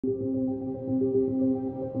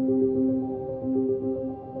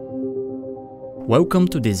Welcome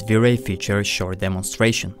to this V-Ray feature short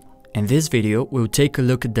demonstration. In this video, we'll take a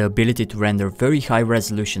look at the ability to render very high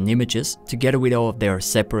resolution images together with all of their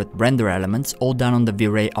separate render elements, all done on the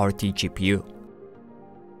V-Ray RT GPU.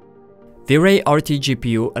 V-Ray RT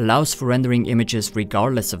GPU allows for rendering images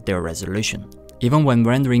regardless of their resolution. Even when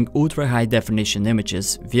rendering ultra high definition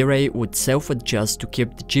images, V-Ray would self-adjust to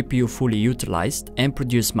keep the GPU fully utilized and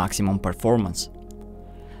produce maximum performance.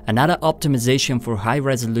 Another optimization for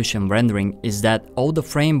high-resolution rendering is that all the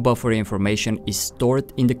frame buffer information is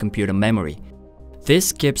stored in the computer memory.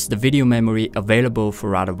 This keeps the video memory available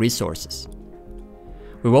for other resources.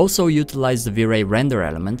 We've also utilized the V-Ray render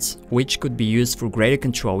elements, which could be used for greater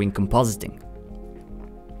control in compositing.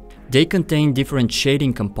 They contain different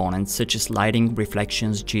shading components such as lighting,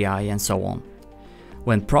 reflections, GI, and so on.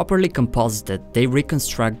 When properly composited, they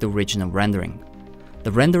reconstruct the original rendering.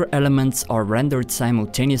 The render elements are rendered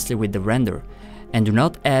simultaneously with the render and do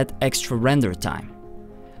not add extra render time.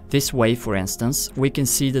 This way, for instance, we can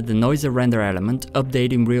see that the noisy render element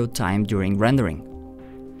updates in real time during rendering.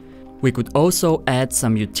 We could also add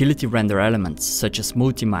some utility render elements such as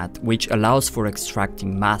multimatte, which allows for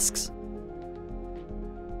extracting masks.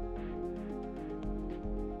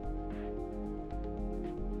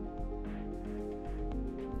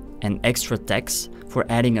 And extra text for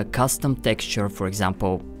adding a custom texture, for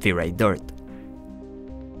example, V-Ray Dirt.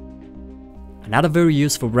 Another very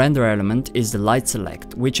useful render element is the light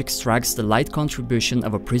select, which extracts the light contribution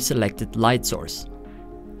of a pre-selected light source.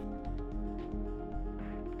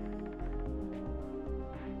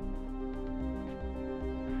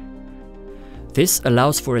 This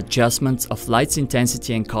allows for adjustments of light's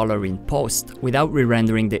intensity and color in post without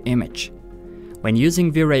re-rendering the image. When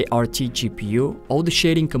using V-Ray RT GPU, all the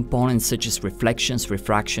shading components such as reflections,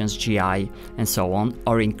 refractions, GI, and so on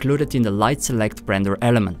are included in the light select render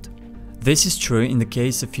element. This is true in the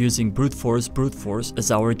case of using brute force as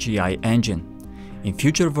our GI engine. In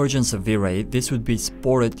future versions of V-Ray, this would be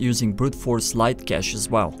supported using brute force light cache as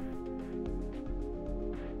well.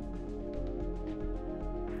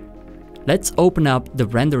 Let's open up the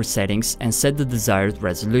render settings and set the desired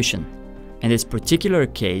resolution. In this particular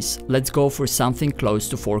case, let's go for something close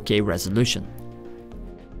to 4K resolution.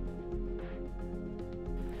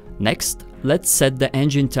 Next, let's set the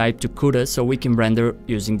engine type to CUDA so we can render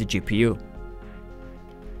using the GPU.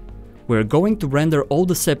 We're going to render all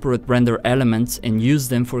the separate render elements and use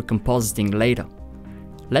them for compositing later.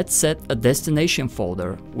 Let's set a destination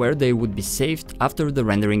folder where they would be saved after the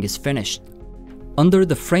rendering is finished. Under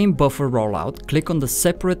the frame buffer rollout, click on the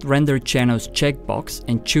separate render channels checkbox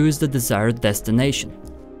and choose the desired destination.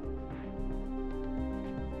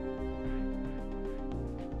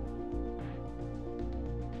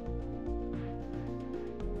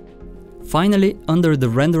 Finally, under the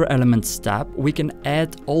render elements tab, we can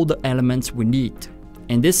add all the elements we need.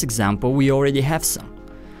 In this example, we already have some.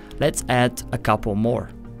 Let's add a couple more.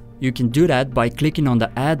 You can do that by clicking on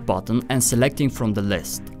the Add button and selecting from the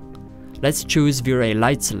list. Let's choose V-Ray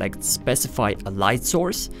Light Select, specify a light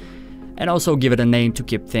source, and also give it a name to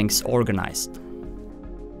keep things organized.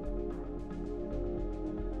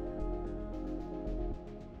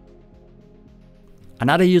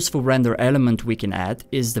 Another useful render element we can add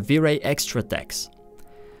is the V-Ray Extra Text.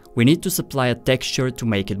 We need to supply a texture to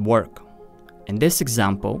make it work. In this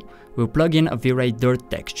example, we'll plug in a V-Ray Dirt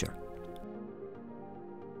texture.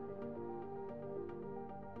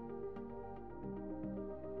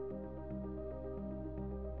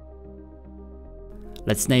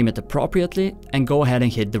 Let's name it appropriately and go ahead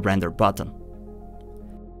and hit the render button.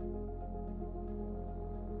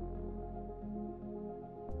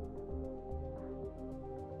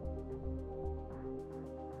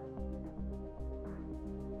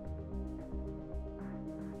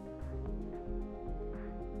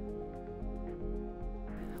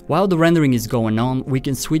 While the rendering is going on, we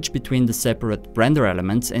can switch between the separate render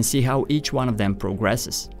elements and see how each one of them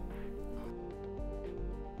progresses.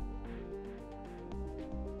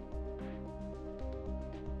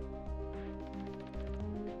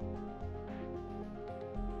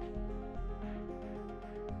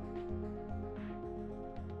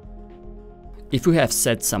 If we have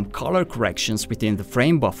set some color corrections within the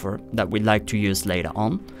frame buffer that we'd like to use later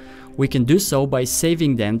on, we can do so by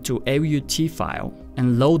saving them to LUT file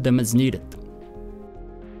and load them as needed.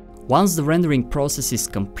 Once the rendering process is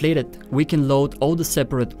completed, we can load all the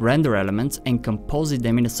separate render elements and composite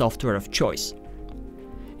them in a software of choice.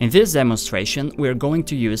 In this demonstration, we are going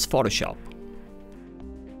to use Photoshop.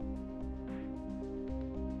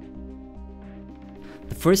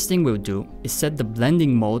 The first thing we'll do is set the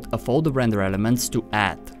blending mode of all the render elements to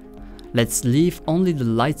add. Let's leave only the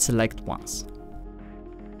light select ones.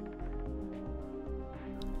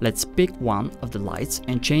 Let's pick one of the lights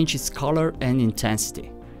and change its color and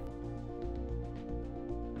intensity.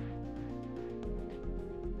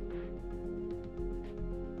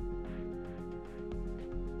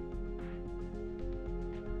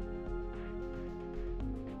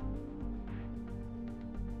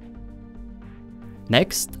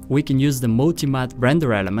 Next, we can use the multi-matte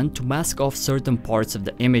render element to mask off certain parts of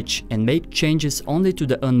the image and make changes only to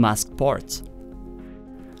the unmasked parts.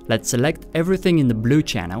 Let's select everything in the blue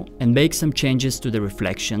channel and make some changes to the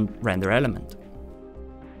reflection render element.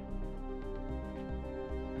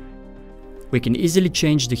 We can easily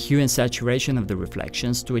change the hue and saturation of the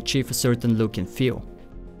reflections to achieve a certain look and feel.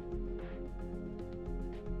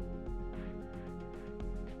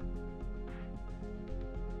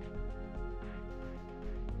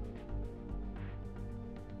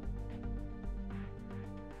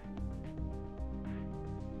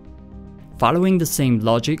 Following the same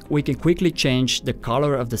logic, we can quickly change the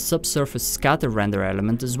color of the subsurface scatter render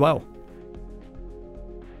element as well.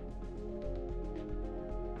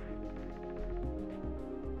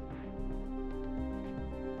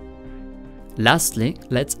 Lastly,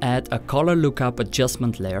 let's add a color lookup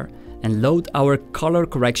adjustment layer and load our color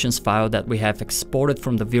corrections file that we have exported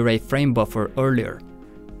from the V-Ray frame buffer earlier.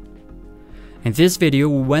 In this video,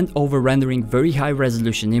 we went over rendering very high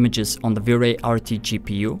resolution images on the V-Ray RT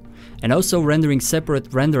GPU and also rendering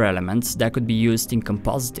separate render elements that could be used in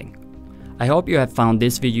compositing. I hope you have found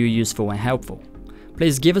this video useful and helpful.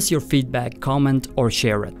 Please give us your feedback, comment or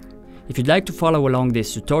share it. If you'd like to follow along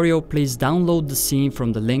this tutorial, please download the scene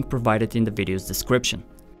from the link provided in the video's description.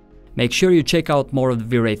 Make sure you check out more of the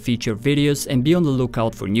V-Ray feature videos and be on the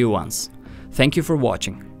lookout for new ones. Thank you for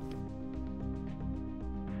watching.